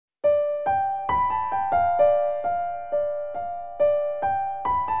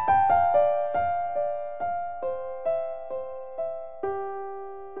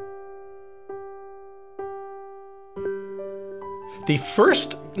The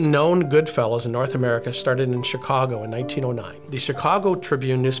first known Goodfellows in North America started in Chicago in 1909. The Chicago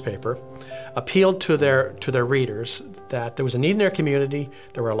Tribune newspaper appealed to their readers that there was a need in their community.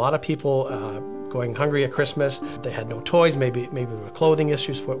 There were a lot of people going hungry at Christmas. They had no toys, maybe there were clothing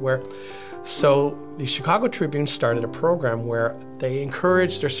issues, footwear. So the Chicago Tribune started a program where they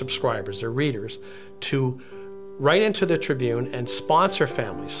encouraged their subscribers, their readers, to write into the Tribune and sponsor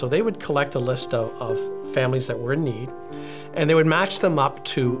families. So they would collect a list of families that were in need, and they would match them up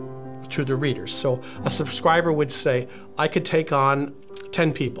to the readers. So a subscriber would say, I could take on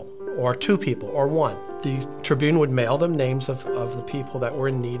 10 people, or 2 people, or 1. The Tribune would mail them names of the people that were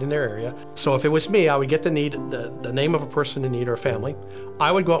in need in their area. So if it was me, I would get the name of a person in need or a family. I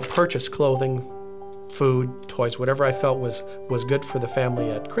would go out and purchase clothing, food, toys, whatever I felt was good for the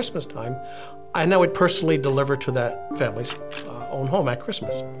family at Christmas time, and I would personally deliver to that family's own home at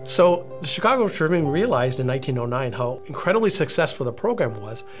Christmas. So the Chicago Tribune realized in 1909 how incredibly successful the program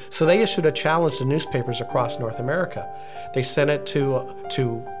was, so they issued a challenge to newspapers across North America. They sent it to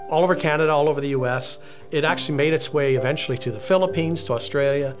all over Canada, all over the US. It actually made its way eventually to the Philippines, to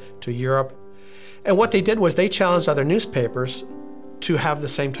Australia, to Europe. And what they did was they challenged other newspapers to have the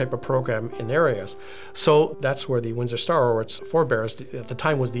same type of program in their areas. So that's where the Windsor Star, or its forebears, at the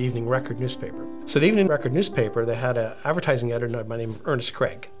time was the Evening Record newspaper. So the Evening Record newspaper, they had an advertising editor by the name of Ernest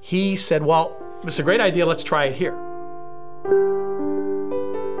Craig. He said, well, it's a great idea, let's try it here.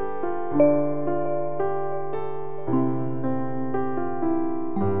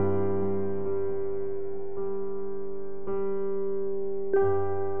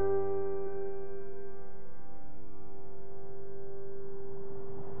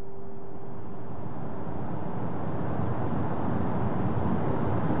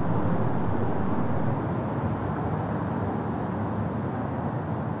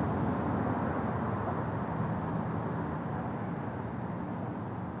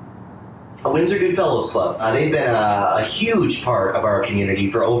 Windsor Goodfellows Club. They've been a huge part of our community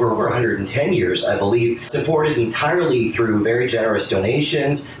for over 110 years, I believe, supported entirely through very generous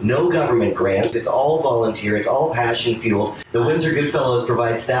donations, no government grants. It's all volunteer, it's all passion-fueled. The Windsor Goodfellows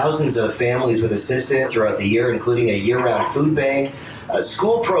provides thousands of families with assistance throughout the year, including a year-round food bank,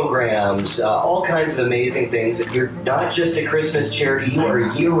 school programs, all kinds of amazing things. You're not just a Christmas charity, you are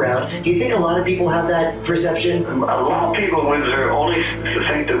year-round. Do you think a lot of people have that perception? A lot of people in Windsor only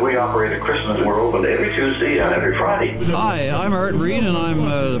think that we operate at Christmas. We're open every Tuesday and every Friday. Hi, I'm Art Reed, and I'm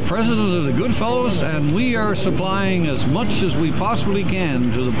the president of the Goodfellows, and we are supplying as much as we possibly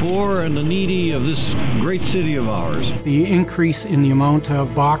can to the poor and the needy of this great city of ours. The increase in the amount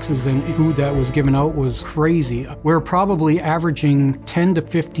of boxes and food that was given out was crazy. We're probably averaging 10 to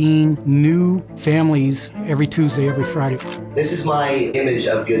 15 new families every Tuesday, every Friday. This is my image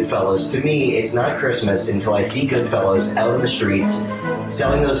of Goodfellows. To me, it's not Christmas until I see Goodfellows out in the streets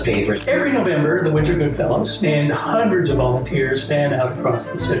selling those papers. Every November, the Windsor Goodfellows and hundreds of volunteers fan out across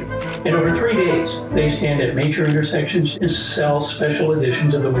the city. And over 3 days, they stand at major intersections and sell special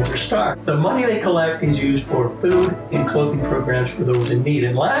editions of the Windsor Star. The money they collect is used for food and clothing programs for those in need.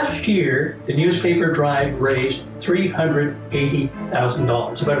 And last year, the newspaper drive raised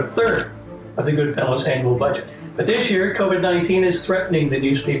 $380,000, about a third of the Goodfellows' annual budget. But this year, COVID-19 is threatening the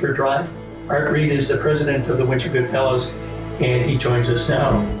newspaper drive. Art Reed is the president of the Windsor Goodfellows, and he joins us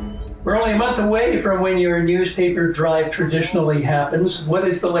now. We're only a month away from when your newspaper drive traditionally happens. What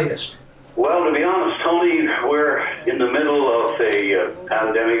is the latest? Well, to be honest, Tony, we're in the middle of a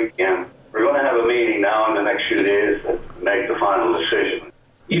pandemic, and we're going to have a meeting now in the next few days to make the final decision.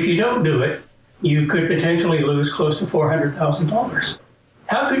 If you don't do it, you could potentially lose close to $400,000.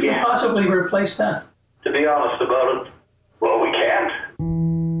 How could you possibly replace that? To be honest about it, well, we can't.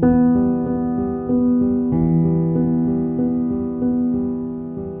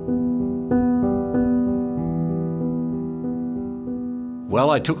 Well,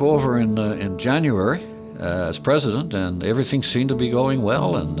 I took over in January as president, and everything seemed to be going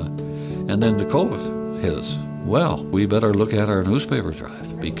well, and then the COVID hit us. Well, we better look at our newspaper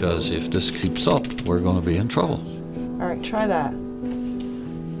drive, because if this keeps up, we're going to be in trouble. All right, try that.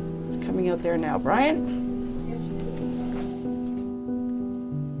 Coming out there now. Brian?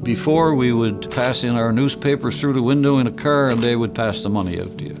 Before, we would pass in our newspapers through the window in a car, and they would pass the money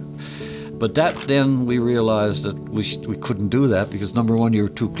out to you. But then we realized that we couldn't do that, because number one, you were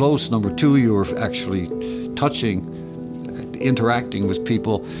too close. Number two, you were actually touching, interacting with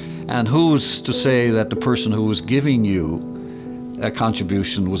people. And who's to say that the person who was giving you a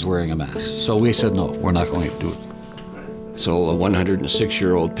contribution was wearing a mask? So we said, no, we're not going to do it. So a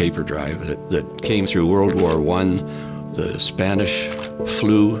 106-year-old paper drive that came through World War I, the Spanish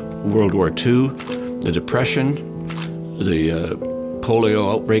flu, World War II, the Depression, the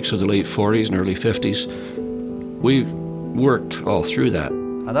polio outbreaks of the late 40s and early 50s. We worked all through that.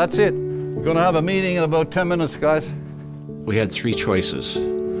 And that's it. We're going to have a meeting in about 10 minutes, guys. We had three choices.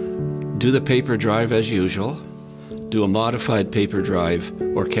 Do the paper drive as usual, do a modified paper drive,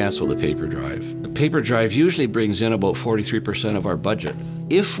 or cancel the paper drive. The paper drive usually brings in about 43% of our budget.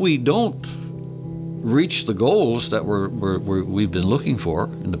 If we don't reach the goals that we've been looking for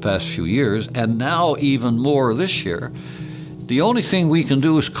in the past few years, and now even more this year, the only thing we can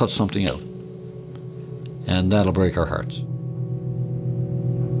do is cut something out. And that'll break our hearts.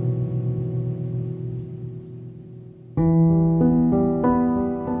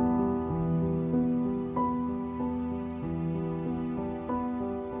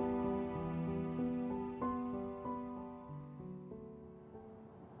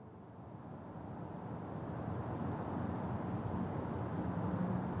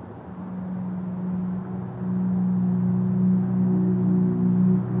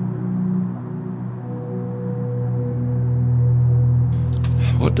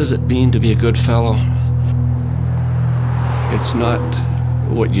 What does it mean to be a good fellow? It's not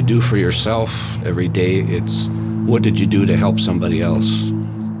what you do for yourself every day, it's what did you do to help somebody else.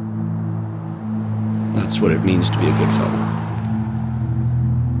 That's what it means to be a good fellow.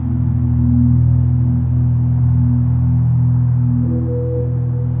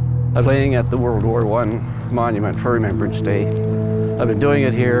 I'm laying at the World War I Monument for Remembrance Day. I've been doing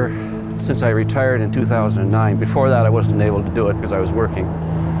it here since I retired in 2009. Before that, I wasn't able to do it because I was working.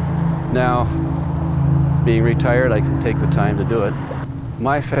 Now, being retired, I can take the time to do it.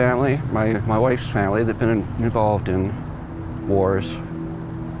 My family, my wife's family, they've been involved in wars.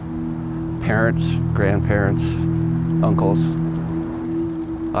 Parents, grandparents, uncles.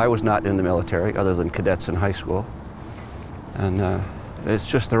 I was not in the military other than cadets in high school. And it's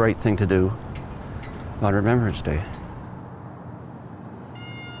just the right thing to do on Remembrance Day.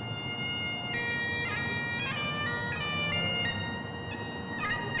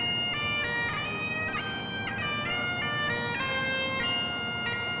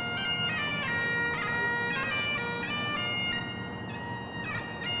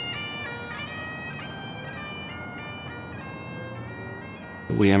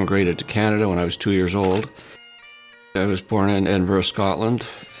 We emigrated to Canada when I was 2 years old. I was born in Edinburgh, Scotland.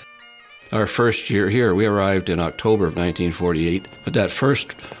 Our first year here, we arrived in October of 1948. But that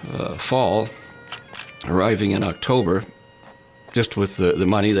first fall, arriving in October, just with the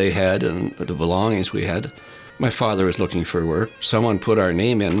money they had and the belongings we had, my father was looking for work. Someone put our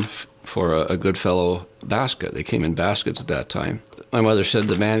name in for a Goodfellow basket. They came in baskets at that time. My mother said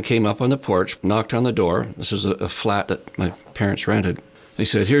the man came up on the porch, knocked on the door. This is a flat that my parents rented. He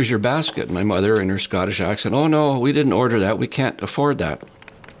said, "Here's your basket." My mother, in her Scottish accent, "Oh no, we didn't order that. We can't afford that."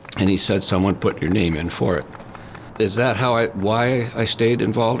 And he said, "Someone put your name in for it." Is that why I stayed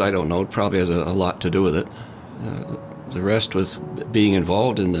involved? I don't know. It probably has a lot to do with it. The rest with being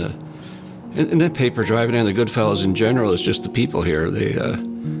involved in the paper driving and the Goodfellows in general is just the people here.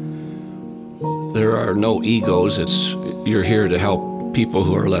 There are no egos. You're here to help people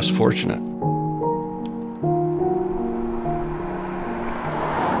who are less fortunate.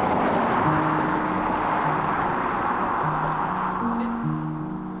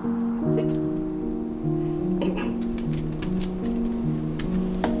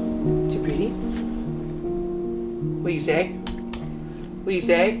 What you say? What you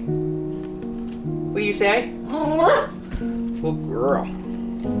say? What you say? Good girl.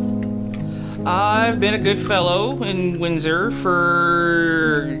 I've been a good fellow in Windsor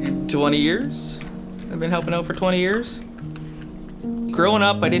for 20 years. I've been helping out for 20 years. Growing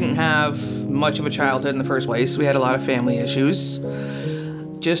up, I didn't have much of a childhood in the first place. We had a lot of family issues.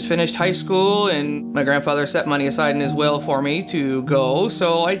 Just finished high school, and my grandfather set money aside in his will for me to go,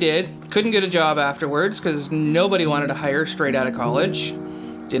 so I did. Couldn't get a job afterwards because nobody wanted to hire straight out of college.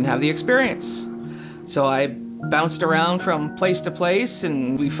 Didn't have the experience. So I bounced around from place to place,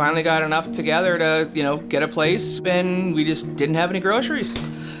 and we finally got enough together to, get a place, and we just didn't have any groceries.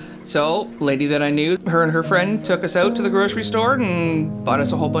 So, a lady that I knew, her and her friend took us out to the grocery store and bought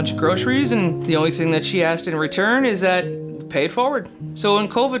us a whole bunch of groceries, and the only thing that she asked in return is that pay it forward. So when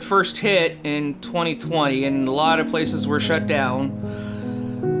COVID first hit in 2020 and a lot of places were shut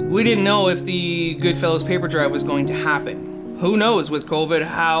down, we didn't know if the Goodfellows paper drive was going to happen. Who knows with COVID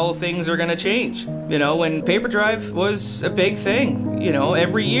how things are going to change. When paper drive was a big thing,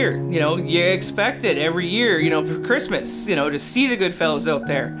 every year, you expect it every year, for Christmas, to see the Goodfellows out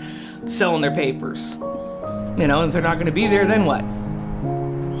there selling their papers. And if they're not going to be there, then what?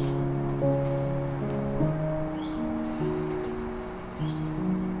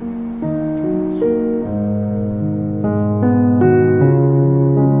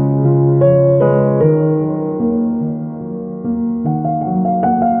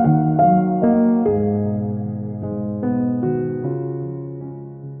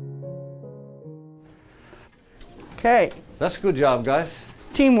 That's a good job, guys. It's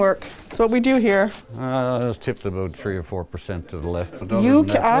teamwork. That's what we do here. I was tipped about 3 or 4% to the left. But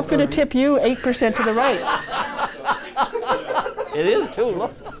I'm going to tip you 8% to the right. It is too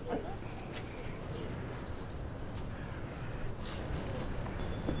low.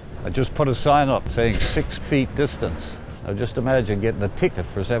 I just put a sign up saying 6 feet distance. Now just imagine getting a ticket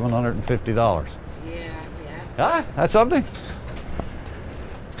for $750. Yeah. Ah, that's something.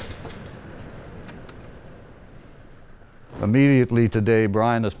 Immediately today,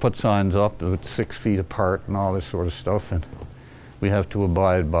 Brian has put signs up with 6 feet apart and all this sort of stuff, and we have to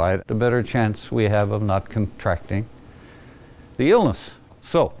abide by it. The better chance we have of not contracting the illness.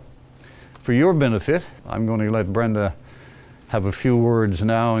 So, for your benefit, I'm going to let Brenda have a few words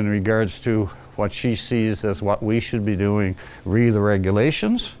now in regards to what she sees as what we should be doing, read the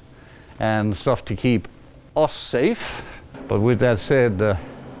regulations and stuff to keep us safe. But with that said,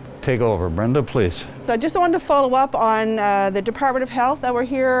 take over, Brenda, please. So I just wanted to follow up on the Department of Health that were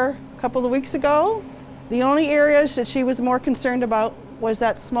here a couple of weeks ago. The only areas that she was more concerned about was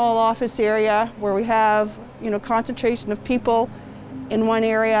that small office area where we have, concentration of people in one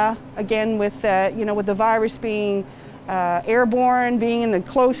area. Again, with with the virus being airborne, being in the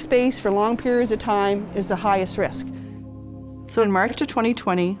closed space for long periods of time is the highest risk. So in March of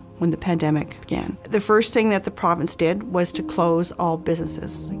 2020, when the pandemic began, the first thing that the province did was to close all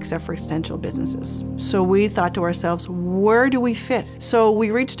businesses, except for essential businesses. So we thought to ourselves, where do we fit? So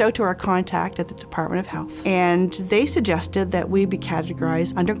we reached out to our contact at the Department of Health, and they suggested that we be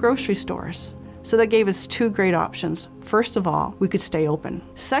categorized under grocery stores. So that gave us 2 great options. First of all, we could stay open.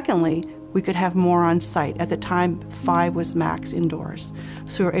 Secondly, we could have more on site. At the time, 5 was max indoors.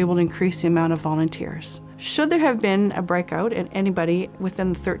 So we were able to increase the amount of volunteers. Should there have been a breakout and anybody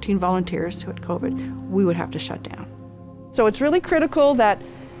within the 13 volunteers who had COVID, we would have to shut down. So it's really critical that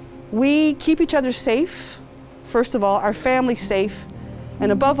we keep each other safe, first of all, our family safe,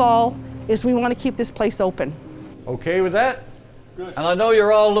 and above all, is we want to keep this place open. Okay with that? Good. And I know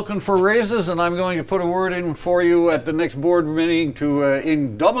you're all looking for raises, and I'm going to put a word in for you at the next board meeting to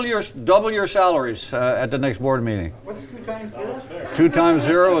double your salaries at the next board meeting. What's 2 times 0? 2 times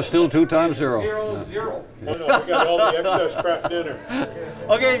 0 is still 2 times 0. 0, 0. No, we got all the excess craft dinner.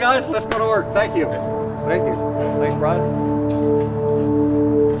 Okay, guys, let's go to work. Thank you. Thank you. Thanks, Brian.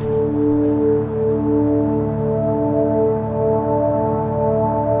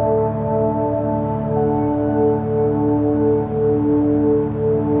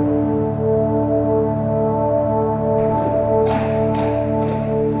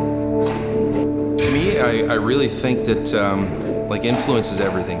 I really think that influence is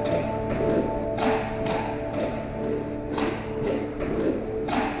everything to me.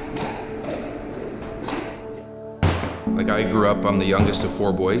 I grew up, I'm the youngest of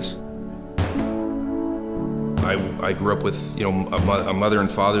 4 boys. I grew up with a mother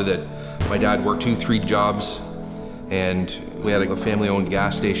and father that my dad worked 2-3 jobs, and we had a family-owned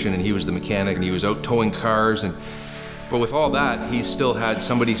gas station, and he was the mechanic, and he was out towing cars. But with all that, he still had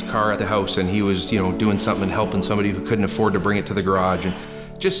somebody's car at the house, and he was, doing something and helping somebody who couldn't afford to bring it to the garage. And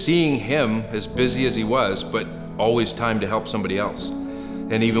just seeing him, as busy as he was, but always time to help somebody else.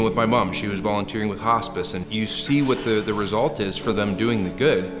 And even with my mom, she was volunteering with hospice, and you see what the result is for them doing the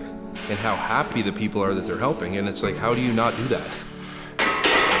good and how happy the people are that they're helping. And it's like, how do you not do that?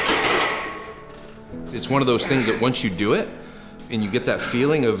 It's one of those things that once you do it, and you get that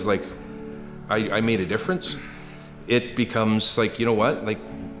feeling of like, I made a difference, it becomes like, you know what? Like,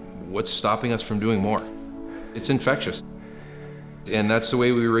 what's stopping us from doing more? It's infectious. And that's the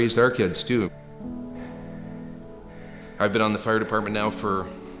way we raised our kids too. I've been on the fire department now for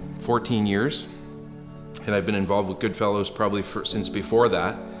 14 years, and I've been involved with Goodfellows probably since before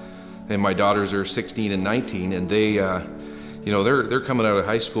that. And my daughters are 16 and 19, and they, they're coming out of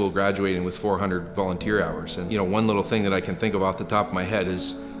high school graduating with 400 volunteer hours. And one little thing that I can think of off the top of my head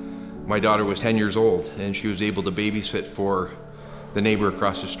is my daughter was 10 years old, and she was able to babysit for the neighbor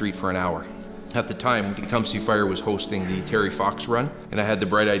across the street for an hour. At the time, Tecumseh Fire was hosting the Terry Fox run, and I had the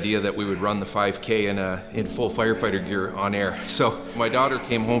bright idea that we would run the 5K in full firefighter gear on air. So my daughter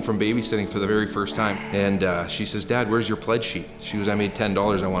came home from babysitting for the very first time, and she says, "Dad, where's your pledge sheet?" She goes, "I made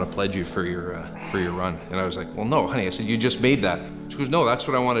 $10. I want to pledge you for your run." And I was like, "Well, no, honey." I said, "You just made that." She goes, "No, that's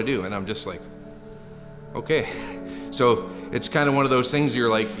what I want to do." And I'm just like, okay. So it's kind of one of those things you're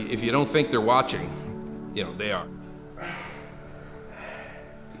like, if you don't think they're watching, they are.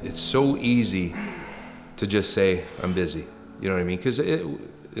 It's so easy to just say, "I'm busy." You know what I mean? Because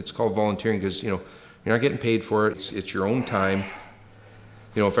it's called volunteering because, you're not getting paid for it. It's your own time.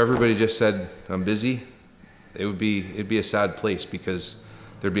 If everybody just said, "I'm busy," it'd be a sad place because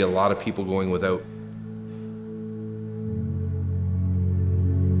there'd be a lot of people going without.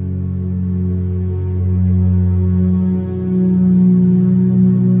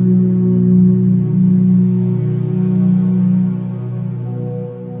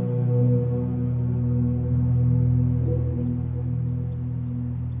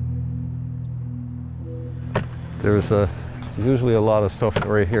 There's usually a lot of stuff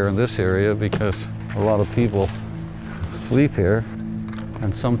right here in this area because a lot of people sleep here,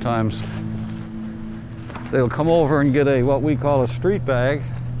 and sometimes they'll come over and get what we call a street bag,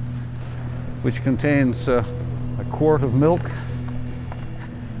 which contains a quart of milk,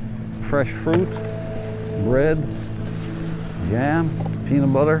 fresh fruit, bread, jam,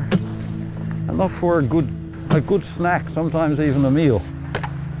 peanut butter, enough for a good snack, sometimes even a meal.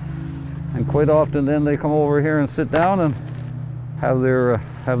 And quite often then they come over here and sit down and have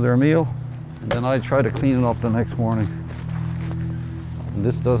their meal, and then I try to clean it up the next morning. And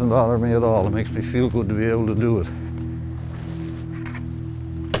this doesn't bother me at all. It makes me feel good to be able to do it.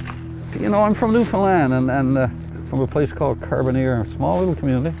 You know, I'm from Newfoundland and from a place called Carbonear, a small little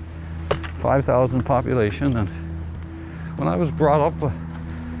community, 5,000 population. And when I was brought up,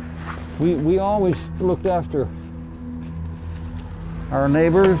 we always looked after our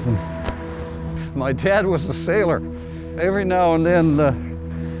neighbors. And my dad was a sailor. Every now and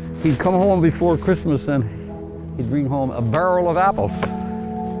then he'd come home before Christmas and he'd bring home a barrel of apples.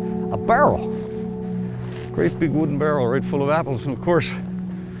 A barrel. Great big wooden barrel right full of apples. And of course,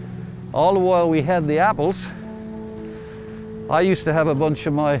 all the while we had the apples, I used to have a bunch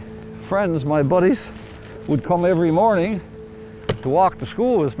of my friends, my buddies, would come every morning to walk to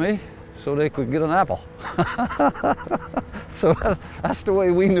school with me so they could get an apple. So that's the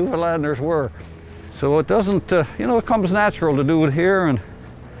way we Newfoundlanders were. So it doesn't, you know, it comes natural to do it here, and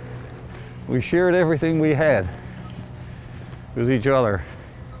we shared everything we had with each other.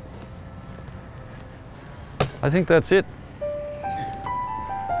 I think that's it.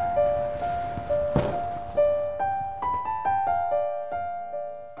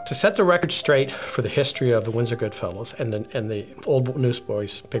 To set the record straight for the history of the Windsor Goodfellows and the old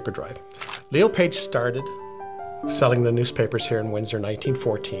Newsboys paper drive, Leo Page started selling the newspapers here in Windsor in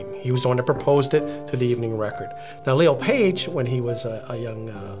 1914. He was the one that proposed it to the Evening Record. Now, Leo Page, when he was a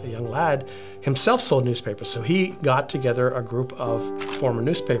young lad, himself sold newspapers. So he got together a group of former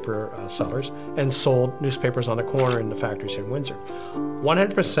newspaper sellers and sold newspapers on the corner in the factories here in Windsor.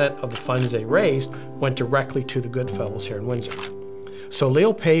 100% of the funds they raised went directly to the Goodfellows here in Windsor. So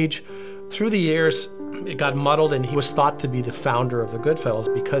Leo Page, through the years, it got muddled, and he was thought to be the founder of the Goodfellows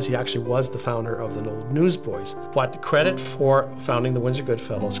because he actually was the founder of the old Newsboys. But credit for founding the Windsor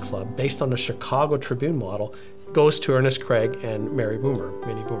Goodfellows Club, based on the Chicago Tribune model, goes to Ernest Craig and Mary Boomer,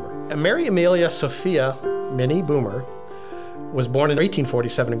 Minnie Boomer. And Mary Amelia Sophia Minnie Boomer was born in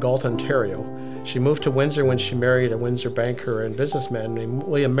 1847 in Galton, Ontario. She moved to Windsor when she married a Windsor banker and businessman named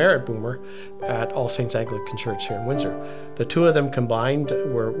William Merritt Boomer at All Saints Anglican Church here in Windsor. The two of them combined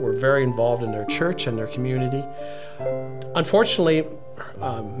were very involved in their church and their community. Unfortunately,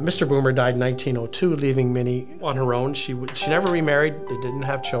 Mr. Boomer died in 1902, leaving Minnie on her own. She never remarried, they didn't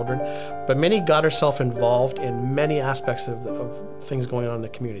have children, but Minnie got herself involved in many aspects of things going on in the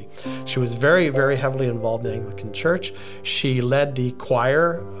community. She was very, very heavily involved in the Anglican Church. She led the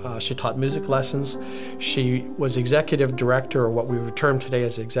choir, she taught music lessons. She was executive director, or what we would term today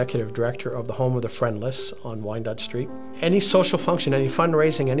as executive director, of the Home of the Friendless on Wyandotte Street. Any social function, any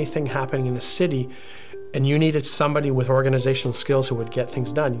fundraising, anything happening in the city, and you needed somebody with organizational skills who would get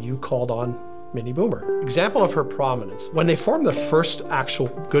things done, you called on Minnie Boomer. Example of her prominence. When they formed the first actual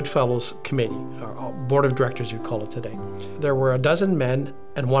Goodfellows committee, or board of directors you'd call it today, there were 12 men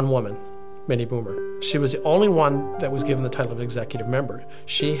and 1 woman, Minnie Boomer. She was the only one that was given the title of executive member.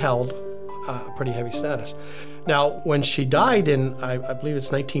 She held a pretty heavy status. Now, when she died in, I believe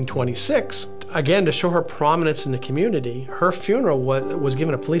it's 1926, again, to show her prominence in the community, her funeral was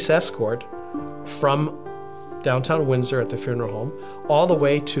given a police escort from downtown Windsor at the funeral home, all the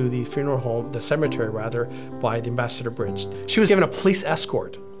way to the funeral home, the cemetery rather, by the Ambassador Bridge. She was given a police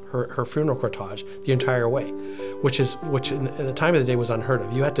escort, her funeral cortege, the entire way, which in the time of the day was unheard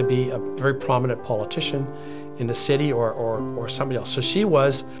of. You had to be a very prominent politician in the city or somebody else. So she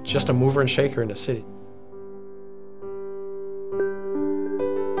was just a mover and shaker in the city.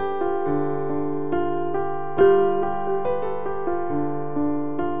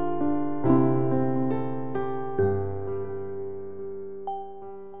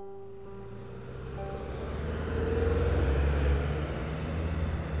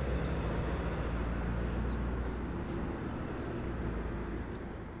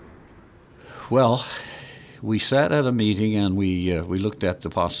 Well, we sat at a meeting and we looked at the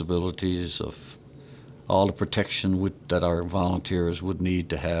possibilities of all the protection that our volunteers would need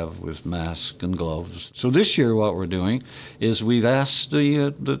to have with masks and gloves. So this year what we're doing is we've asked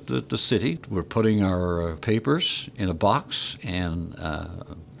the city, we're putting our papers in a box and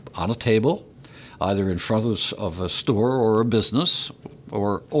on a table, either in front of a store or a business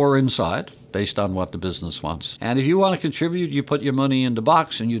or inside. based on what the business wants. And if you want to contribute, you put your money in the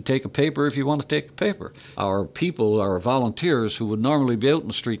box and you take a paper if you want to take a paper. Our people, our volunteers who would normally be out in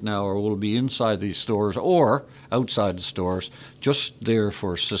the street now or will be inside these stores or outside the stores, just there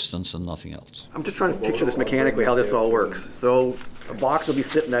for assistance and nothing else. I'm just trying to picture this mechanically, how this all works. So a box will be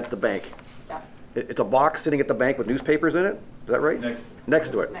sitting at the bank. It's a box sitting at the bank with newspapers in it? Is that right?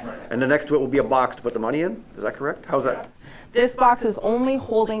 Next to it. And then next to it will be a box to put the money in? Is that correct? How's that? This box is only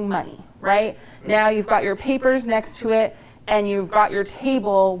holding money, right? Now you've got your papers next to it, and you've got your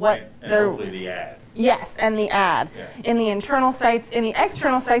table. And hopefully the ad. Yes, and the ad. In the internal sites, in the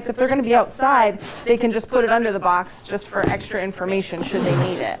external sites, if they're going to be outside, they can just put it under the box just for extra information should they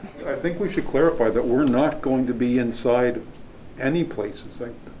need it. I think we should clarify that we're not going to be inside any places.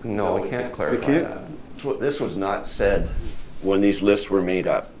 No, we can't clarify that. This was not said when these lists were made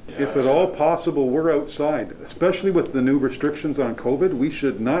up. If at all possible, we're outside. Especially with the new restrictions on COVID, we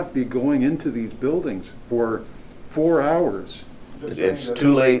should not be going into these buildings for 4 hours. It's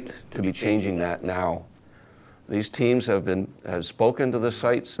too late to be changing that now. These teams have spoken to the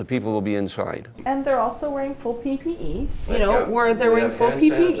sites. The people will be inside. And they're also wearing full PPE. You know, where they're wearing full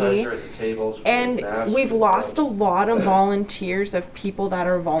PPE. And we've lost a lot of volunteers of people that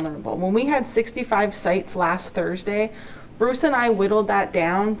are vulnerable. When we had 65 sites last Thursday, Bruce and I whittled that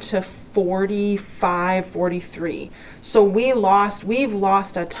down to 45, 43. So we've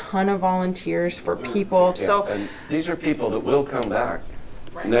lost a ton of volunteers for people. Yeah, so and these are people that will come back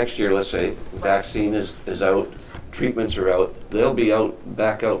next year. Let's say vaccine is out, treatments are out. They'll be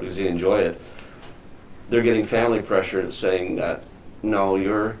back out because they enjoy it. They're getting family pressure that's saying that, no,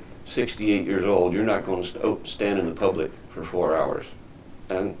 you're 68 years old. You're not going to stand in the public for 4 hours.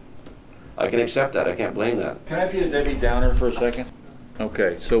 And I can accept that. I can't blame that. Can I be a Debbie Downer for a second?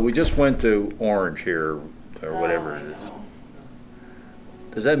 Okay, so we just went to Orange here, or whatever it is.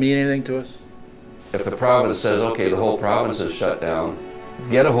 Does that mean anything to us? If the province says, okay, the whole province is shut down,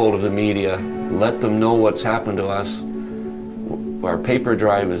 get a hold of the media, let them know what's happened to us. Our paper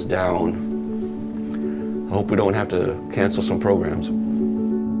drive is down. I hope we don't have to cancel some programs.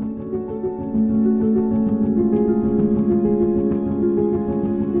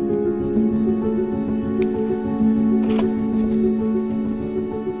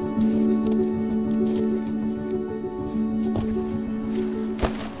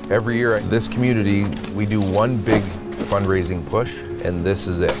 Every year in this community, we do one big fundraising push, and this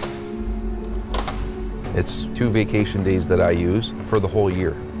is it. It's 2 vacation days that I use for the whole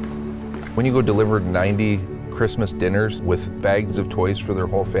year. When you go deliver 90 Christmas dinners with bags of toys for their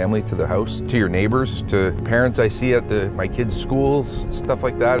whole family to the house, to your neighbors, to parents I see at my kids' schools, stuff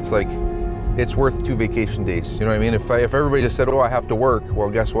like that, it's like, it's worth 2 vacation days. You know what I mean? If everybody just said, oh, I have to work, well,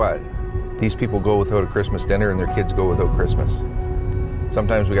 guess what? These people go without a Christmas dinner and their kids go without Christmas.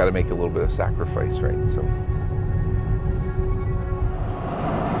 Sometimes we got to make a little bit of sacrifice, right? So. I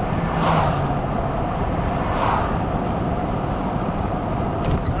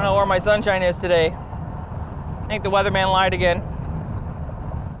don't know where my sunshine is today. I think the weatherman lied again.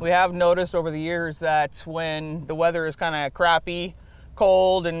 We have noticed over the years that when the weather is kind of crappy,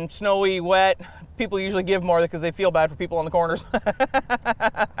 cold and snowy, wet, people usually give more because they feel bad for people on the corners.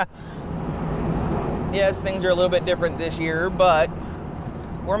 Yes, things are a little bit different this year, but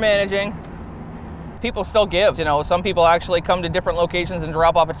we're managing. People still give. You know, some people actually come to different locations and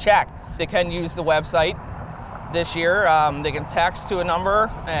drop off a check. They can use the website this year. They can text to a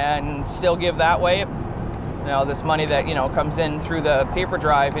number and still give that way. You know, this money that, you know, comes in through the paper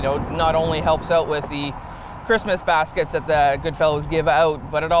drive, you know, not only helps out with the Christmas baskets that the Goodfellows give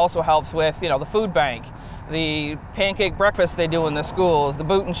out, but it also helps with, you know, the food bank, the pancake breakfast they do in the schools, the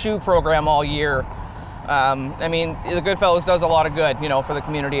boot and shoe program all year. I mean, the Goodfellows does a lot of good, you know, for the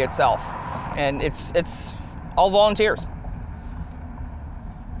community itself. And it's all volunteers.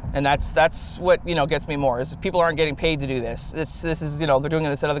 And that's what, you know, gets me more, is people aren't getting paid to do this. This is, you know, they're doing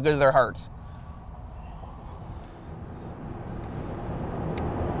this out of the good of their hearts.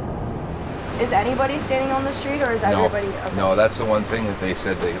 Is anybody standing on the street, or is everybody? Okay. No, that's the one thing that they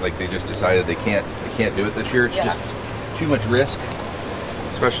said they just decided they can't do it this year. It's just too much risk,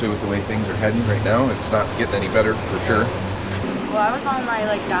 especially with the way things are heading right now. It's not getting any better for sure. Well, I was on my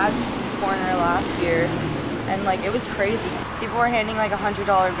dad's corner last year, and it was crazy. People were handing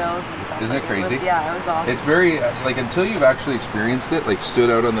 $100 bills and stuff. Isn't it crazy? It was awesome. It's very until you've actually experienced it, stood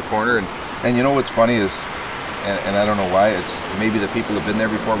out on the corner, and you know what's funny is, and I don't know why, it's maybe the people have been there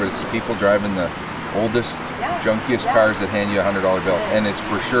before, but it's the people driving the oldest, junkiest cars that hand you a $100 bill, and it's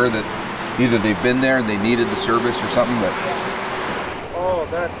for sure that either they've been there and they needed the service or something. But oh,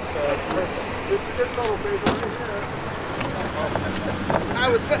 that's perfect. It's a good little baby right here. I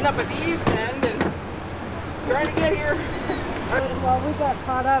was sitting up at the east end and trying to get here. Well, we got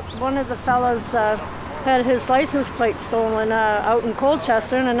caught up. One of the fellas had his license plate stolen out in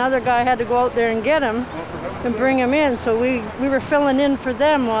Colchester, and another guy had to go out there and get him and bring him in. So we were filling in for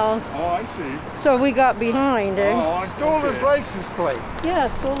them while. Oh, I see. So we got behind. Oh, stole his license plate. Yeah,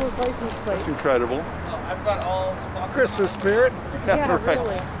 stole his license plate. That's incredible. I've got all Christmas spirit. Yeah, right.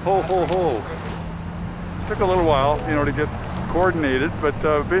 really. Ho, ho, ho. Took a little while, to get coordinated, but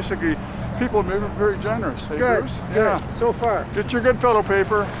basically, people have been very generous. Hey, Good, Bruce? good, Yeah. so far. Get your Goodfellow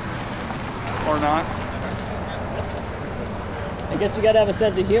paper, or not. I guess you gotta have a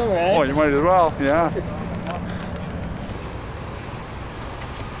sense of humor, eh? Oh, you might as well, yeah. There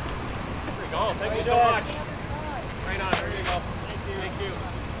we go. Thank you so much. Right on. There you go. Thank you.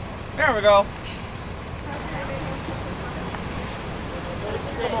 There we go.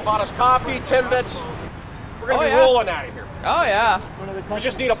 Someone bought us coffee, Timbits. We're gonna Oh, be yeah. rolling out of here. Oh yeah. We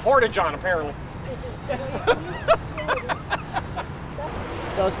just need a portage on, apparently.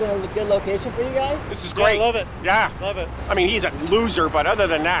 So it's been a good location for you guys? This is great. Yeah, love it. Yeah. Love it. I mean, he's a loser, but other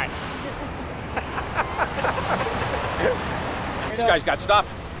than that, these guys got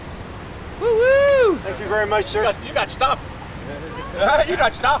stuff. Woo woo! Thank you very much, sir. You got stuff. You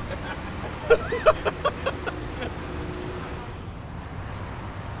got stuff.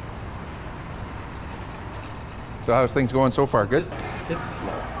 So how's things going so far? Good? It's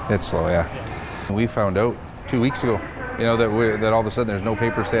slow. It's slow, yeah. We found out 2 weeks ago, that all of a sudden there's no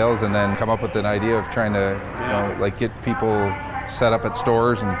paper sales, and then come up with an idea of trying to, get people set up at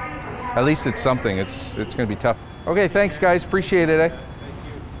stores, and at least it's something. It's going to be tough. Okay, thanks guys, appreciate it. Eh?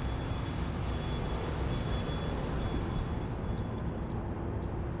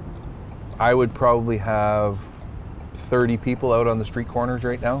 I would probably have 30 people out on the street corners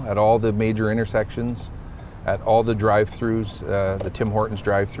right now at all the major intersections, at all the drive-throughs, the Tim Hortons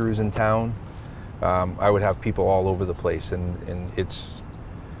drive-throughs in town. I would have people all over the place, and it's,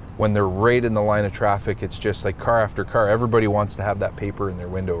 when they're right in the line of traffic, it's just like car after car. Everybody wants to have that paper in their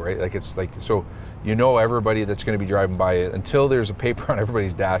window, right? Like it's like, so everybody that's going to be driving by it, until there's a paper on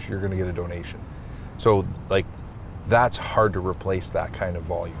everybody's dash, you're going to get a donation. So like, that's hard to replace that kind of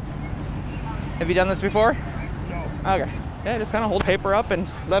volume. Have you done this before? No. Okay. Yeah, just kind of hold paper up and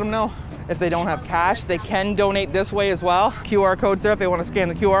let them know. If they don't have cash, they can donate this way as well. QR code's there if they want to scan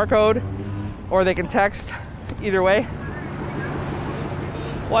the QR code, or they can text, either way.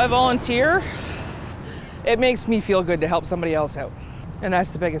 Why volunteer? It makes me feel good to help somebody else out. And that's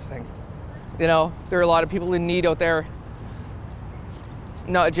the biggest thing. There are a lot of people in need out there.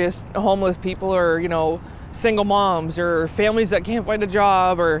 Not just homeless people or, single moms or families that can't find a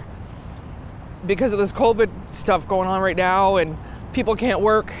job, or because of this COVID stuff going on right now and people can't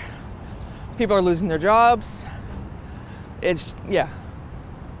work. People are losing their jobs. It's, yeah.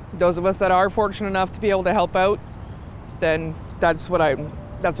 Those of us that are fortunate enough to be able to help out, then that's what I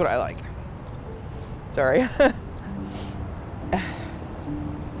like. Sorry.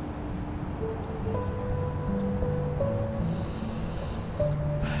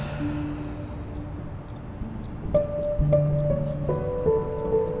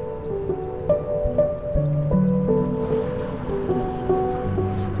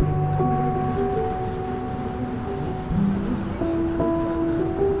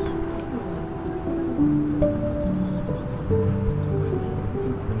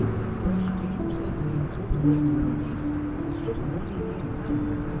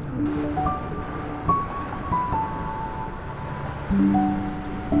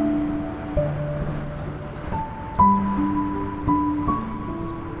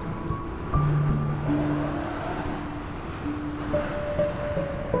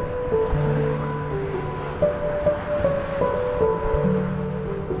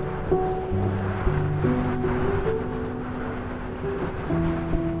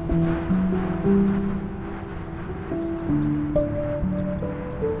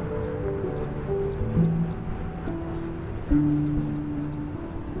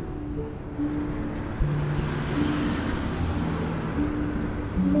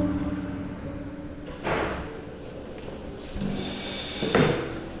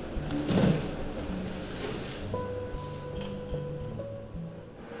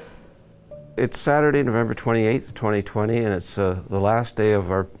 It's Saturday, November 28th, 2020, and it's the last day of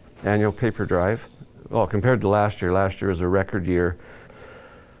our annual paper drive. Well, compared to last year was a record year.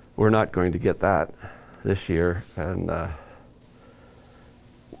 We're not going to get that this year, and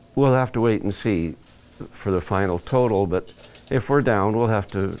we'll have to wait and see for the final total, but if we're down, we'll have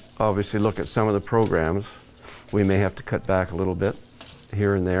to obviously look at some of the programs. We may have to cut back a little bit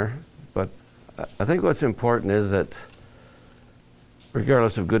here and there, but I think what's important is that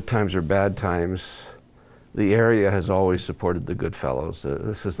Regardless of good times or bad times, the area has always supported the Goodfellows.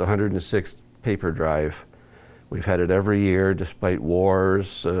 This is the 106th paper drive. We've had it every year despite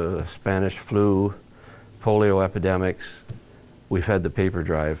wars, Spanish flu, polio epidemics. We've had the paper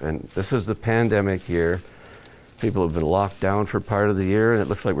drive, and this is the pandemic year. People have been locked down for part of the year, and it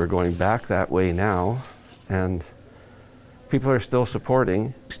looks like we're going back that way now. And people are still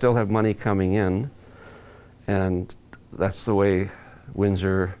supporting, still have money coming in, and that's the way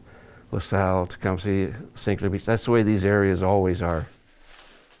Windsor, LaSalle, Tecumseh, St. Clair Beach, that's the way these areas always are.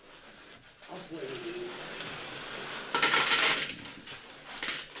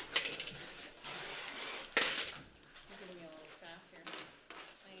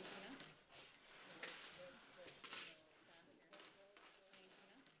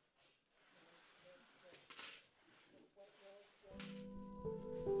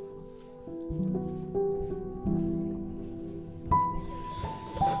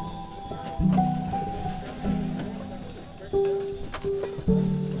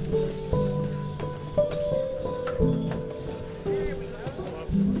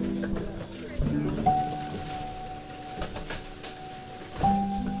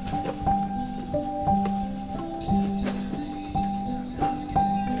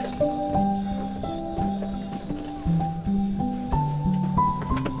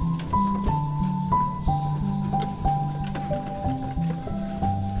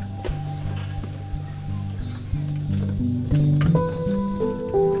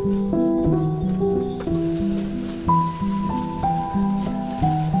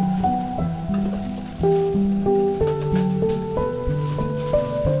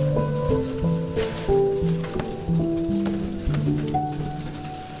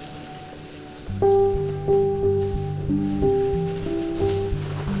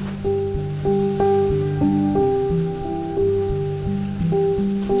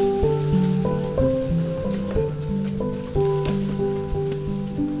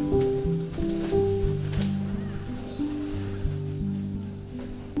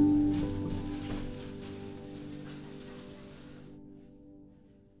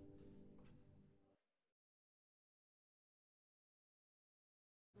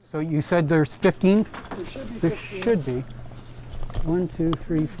 So you said there's 15? There should be 15. There should be. 1, 2,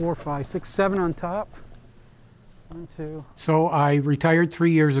 3, 4, 5, 6, 7 on top. 1, 2. So I retired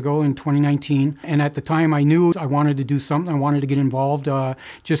 3 years ago in 2019, and at the time I knew I wanted to do something. I wanted to get involved,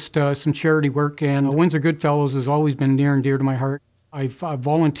 just some charity work, and Windsor Goodfellows has always been near and dear to my heart. I've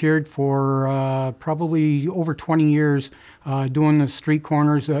volunteered for probably over 20 years doing the street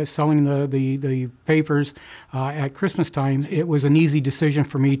corners, selling the papers at Christmas time. It was an easy decision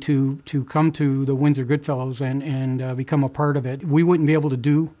for me to come to the Windsor Goodfellows and become a part of it. We wouldn't be able to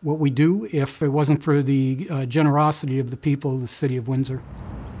do what we do if it wasn't for the generosity of the people of the city of Windsor.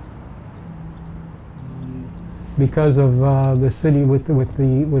 Because of the city with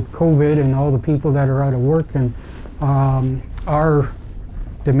COVID and all the people that are out of work, and our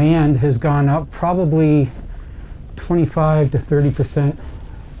demand has gone up probably 25 to 30%.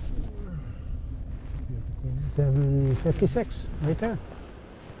 756, right there.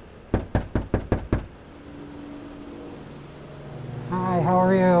 Hi, how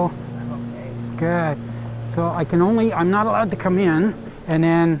are you? I'm okay. Good. So I'm not allowed to come in, and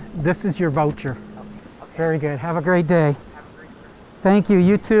then this is your voucher. Okay. Very good. Have a great day. Thank you,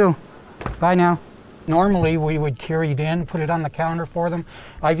 you too. Bye now. Normally we would carry it in, put it on the counter for them.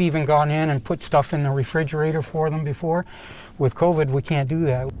 I've even gone in and put stuff in the refrigerator for them before. With COVID, we can't do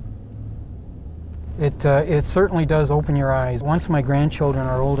that. It certainly does open your eyes. Once my grandchildren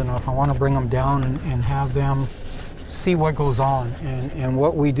are old enough, I want to bring them down and have them see what goes on and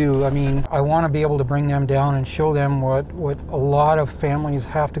what we do. I mean, I want to be able to bring them down and show them what a lot of families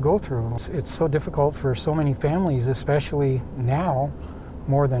have to go through. It's so difficult for so many families, especially now,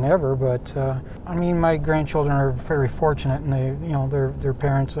 more than ever, but I mean, my grandchildren are very fortunate, and their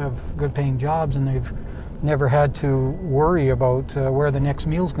parents have good paying jobs, and they've never had to worry about where the next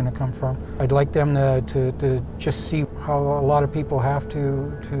meal's going to come from. I'd like them to just see how a lot of people have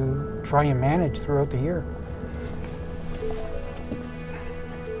to try and manage throughout the year.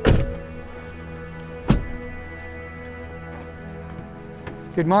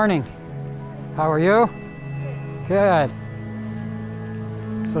 Good morning. How are you? Good.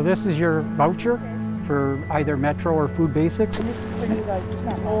 So this is your voucher for either Metro or Food Basics. And this is for you guys. There's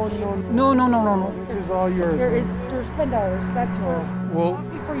not much. No. This is all yours. There's $10. That's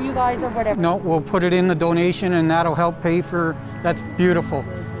for you guys or whatever. No, we'll put it in the donation, and that'll help pay for. That's beautiful.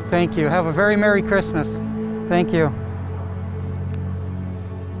 Thank you. Have a very Merry Christmas. Thank you.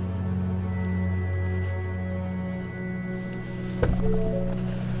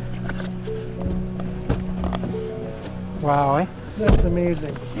 Wow, eh? That's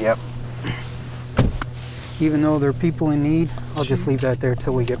amazing. Yep. Even though they're people in need, I'll just leave that there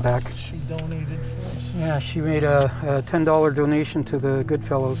till we get back. She donated for us. Yeah, she made a $10 donation to the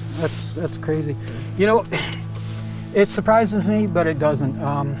Goodfellows. That's crazy. You know, it surprises me, but it doesn't.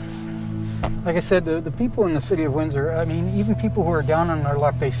 Like I said, the people in the city of Windsor, I mean, even people who are down on their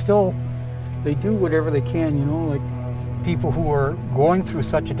luck, they do whatever they can, you know, like people who are going through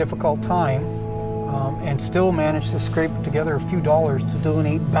such a difficult time and still manage to scrape together a few dollars to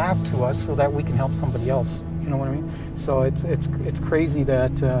donate back to us so that we can help somebody else. You know what I mean? So it's crazy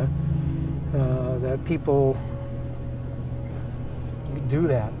that that people do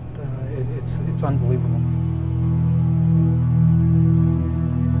that. It's unbelievable.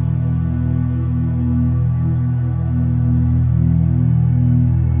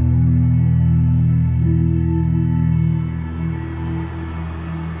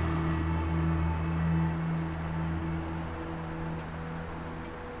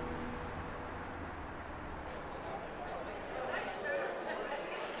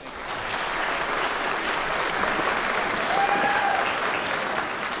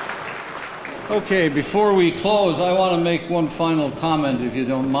 Okay, before we close, I want to make one final comment, if you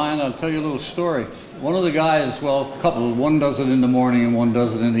don't mind. I'll tell you a little story. One of the guys, well, a couple, one does it in the morning and one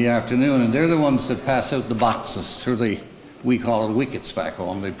does it in the afternoon, and they're the ones that pass out the boxes through the, we call it wickets back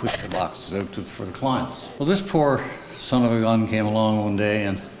home. They push the boxes out for the clients. Well, this poor son of a gun came along one day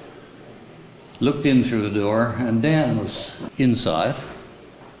and looked in through the door, and Dan was inside.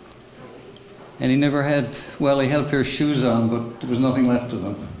 And he never had, well, he had a pair of shoes on, but there was nothing left of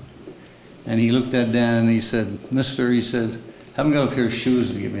them. And he looked at Dan and he said, "Mister," he said, "haven't got a pair of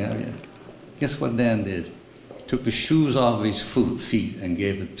shoes to give me out yet." Guess what Dan did? Took the shoes off of his feet and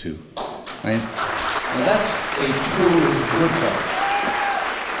gave it to. Right? Now that's a true Goodfellow.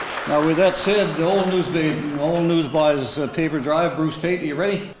 Now with that said, the old news buys paper drive. Bruce Tate, are you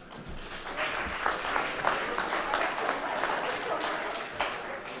ready?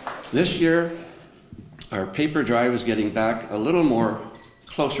 This year, our paper drive is getting back a little more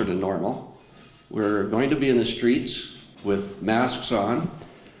closer to normal. We're going to be in the streets with masks on,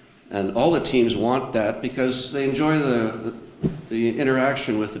 and all the teams want that because they enjoy the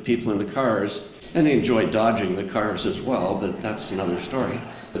interaction with the people in the cars, and they enjoy dodging the cars as well, but that's another story.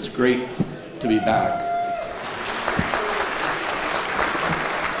 It's great to be back.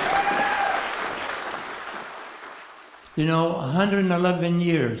 You know, 111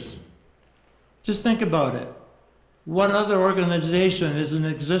 years. Just think about it. What other organization is in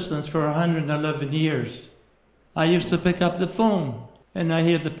existence for 111 years? I used to pick up the phone and I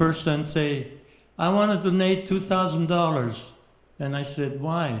hear the person say, "I want to donate $2,000. And I said,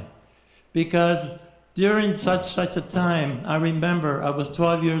 "Why?" "Because during such a time, I remember I was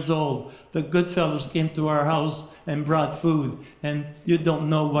 12 years old, the Goodfellows came to our house and brought food, and you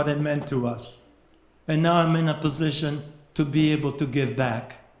don't know what it meant to us. And now I'm in a position to be able to give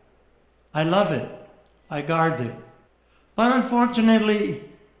back. I love it. I guard it. But unfortunately,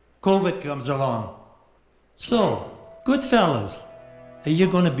 COVID comes along. So, Goodfellows, are you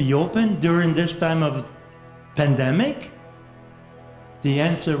going to be open during this time of pandemic?" The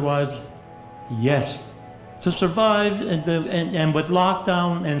answer was yes. To survive and with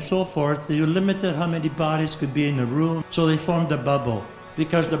lockdown and so forth, you limited how many bodies could be in a room, so they formed a bubble.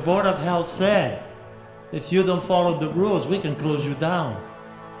 Because the Board of Health said, if you don't follow the rules, we can close you down.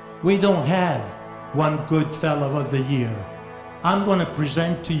 We don't have one Goodfellow of the year. I'm going to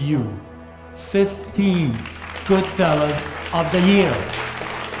present to you 15 Goodfellows of the year.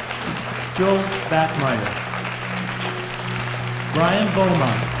 Joe Backmeyer, Brian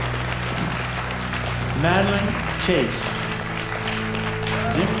Beaumont, Madeline Chase,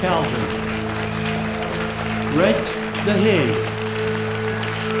 Jim Calvin, Reg DeHaze,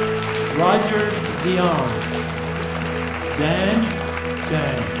 Roger Dion, Dan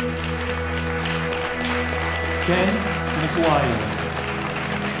Chang, Ken McGuire,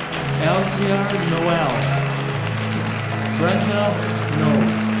 Elsia Noel, Brenda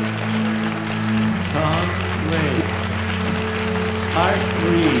Knowles, Tom Ray, Art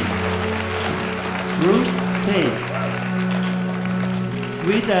Reed, Bruce Tate.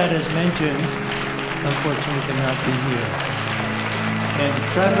 Rita, as mentioned, unfortunately cannot be here. And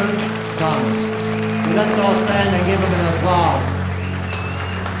Trevor Thomas. So let's all stand and give him an applause.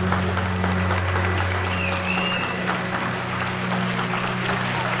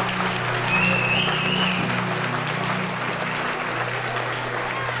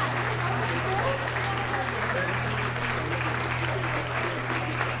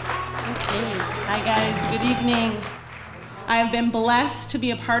 Hi guys, good evening. I have been blessed to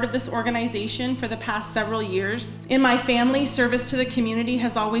be a part of this organization for the past several years. In my family, service to the community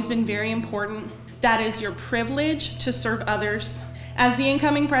has always been very important. That is your privilege to serve others. As the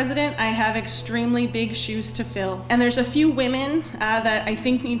incoming president, I have extremely big shoes to fill. And there's a few women that I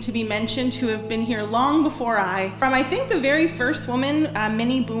think need to be mentioned who have been here long before I. From I think the very first woman,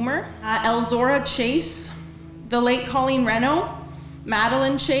 Minnie Boomer, Elzora Chase, the late Colleen Reno,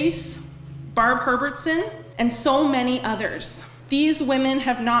 Madeline Chase, Barb Herbertson, and so many others. These women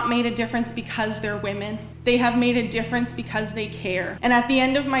have not made a difference because they're women. They have made a difference because they care. And at the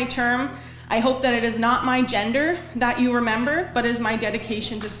end of my term, I hope that it is not my gender that you remember, but is my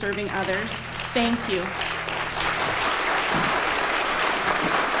dedication to serving others. Thank you.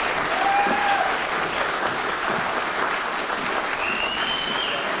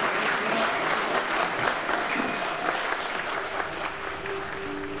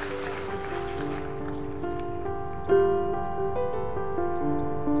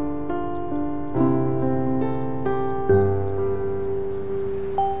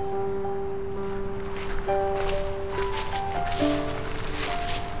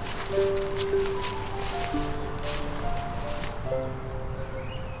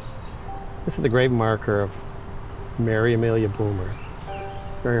 This is the grave marker of Mary Amelia Boomer.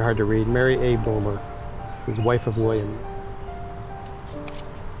 Very hard to read. Mary A. Boomer. She's wife of William.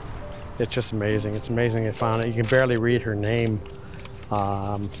 It's just amazing. It's amazing I found it. You can barely read her name. So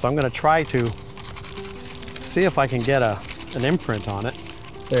I'm going to try to see if I can get an imprint on it.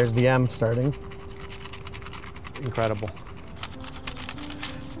 There's the M starting. Incredible.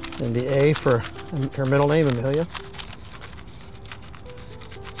 And the A for her middle name, Amelia.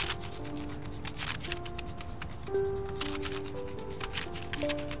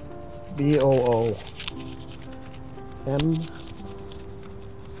 B-O-O-M.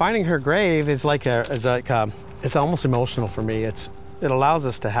 Finding her grave is it's almost emotional for me. It allows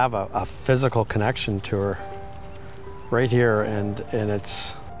us to have a physical connection to her right here, and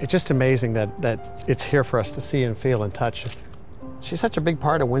it's just amazing that it's here for us to see and feel and touch. She's such a big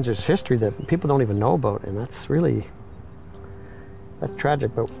part of Windsor's history that people don't even know about, and that's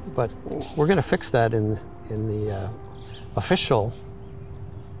tragic, but we're going to fix that in the official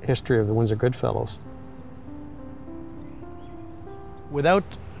history of the Windsor Goodfellows. Without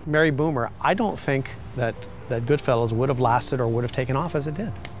Mary Boomer, I don't think that Goodfellows would have lasted or would have taken off as it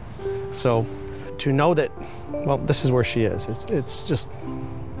did. So to know that, well, this is where she is, it's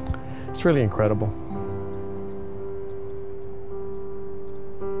really incredible.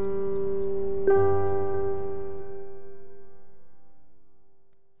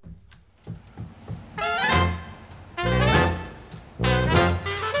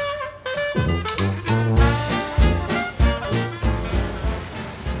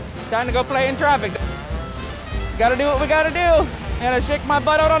 Time to go play in traffic. Gotta do what we gotta do. Gotta shake my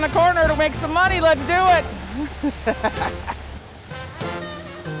butt out on the corner to make some money. Let's do it.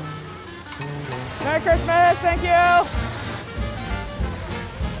 Merry Christmas, thank you.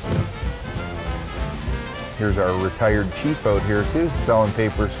 Here's our retired chief out here too, selling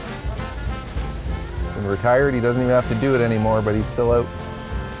papers. Been retired, he doesn't even have to do it anymore, but he's still out.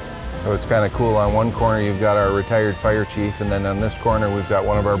 So it's kind of cool. On one corner you've got our retired fire chief, and then on this corner we've got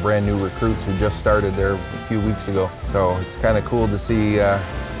one of our brand new recruits who just started there a few weeks ago. So it's kind of cool to see you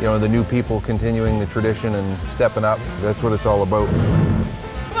know, the new people continuing the tradition and stepping up. That's what it's all about.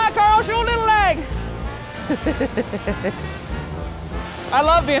 Come on, Carl, show a little leg. I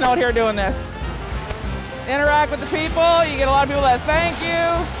love being out here doing this. Interact with the people. You get a lot of people that thank you.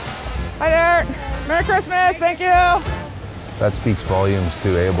 Hi there. Merry Christmas. Thank you. That speaks volumes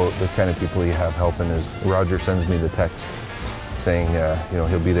too, about the kind of people you have helping. Is Roger sends me the text saying, you know,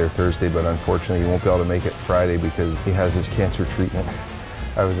 he'll be there Thursday, but unfortunately he won't be able to make it Friday because he has his cancer treatment.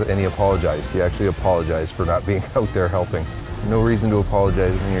 And he apologized. He actually apologized for not being out there helping. No reason to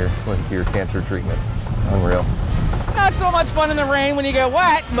apologize when you're with your cancer treatment. Unreal. Not so much fun in the rain when you get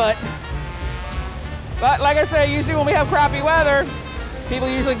wet, but like I say, usually when we have crappy weather, people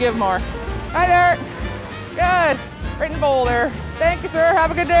usually give more. Hi there. Good. Right in the bowl there. Thank you, sir. Have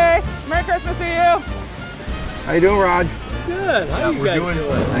a good day. Merry Christmas to you. How you doing, Rod? Good. How are you guys doing?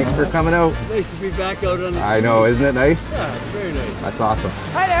 Thanks for coming out. Nice to be back out on the street. I know, isn't it nice? Yeah, it's very nice. That's awesome.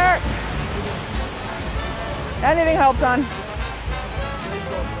 Hi there. Anything helps, son.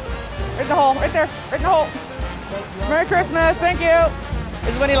 Right in the hole. Right there. Right in the hole. Merry Christmas. Thank you.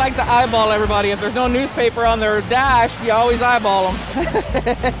 This is when you like to eyeball everybody. If there's no newspaper on their dash, you always eyeball them.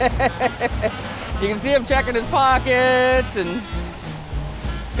 You can see him checking his pockets, and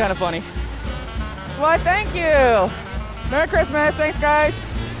it's kind of funny. Why, thank you. Merry Christmas. Thanks, guys.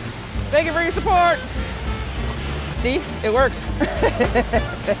 Thank you for your support. See, it works.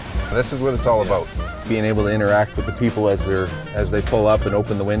 This is what it's all about. Being able to interact with the people as they pull up and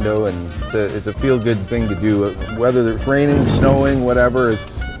open the window, and it's a feel-good thing to do. Whether it's raining, snowing, whatever,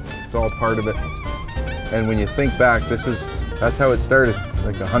 it's all part of it. And when you think back, that's how it started,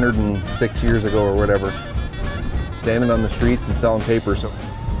 like 106 years ago or whatever. Standing on the streets and selling paper, so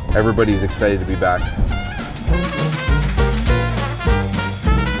everybody's excited to be back.